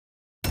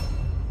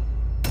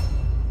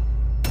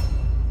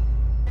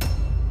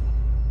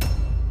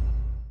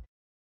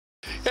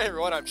Hey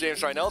everyone, I'm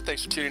James Rienelt.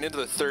 Thanks for tuning in to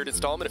the third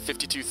installment of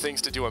 52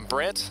 Things to Do in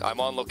Brant. I'm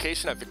on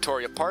location at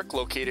Victoria Park,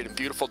 located in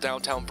beautiful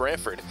downtown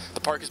Brantford. The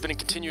park has been in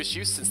continuous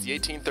use since the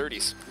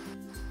 1830s.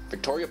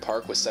 Victoria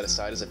Park was set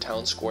aside as a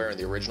town square in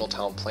the original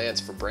town plans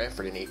for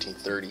Brantford in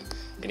 1830.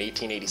 In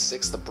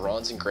 1886, the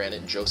bronze and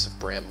granite Joseph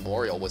Brant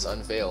Memorial was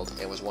unveiled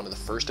and was one of the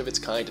first of its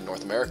kind in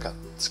North America.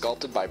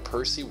 Sculpted by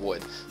Percy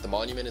Wood, the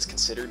monument is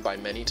considered by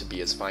many to be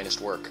his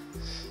finest work.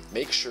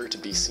 Make sure to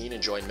be seen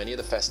and join many of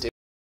the festivities.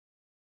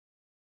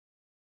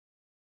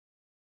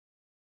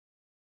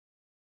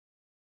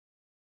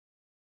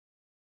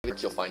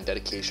 You'll find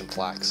dedication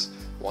plaques,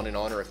 one in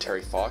honor of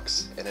Terry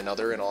Fox and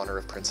another in honor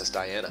of Princess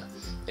Diana.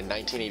 In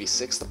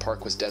 1986, the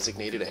park was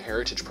designated a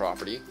heritage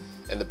property,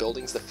 and the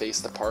buildings that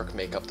face the park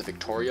make up the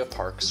Victoria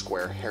Park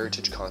Square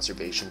Heritage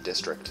Conservation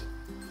District.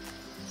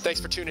 Thanks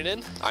for tuning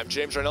in. I'm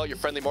James Rienelt, your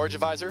friendly mortgage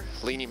advisor,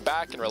 leaning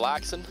back and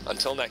relaxing.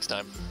 Until next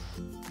time.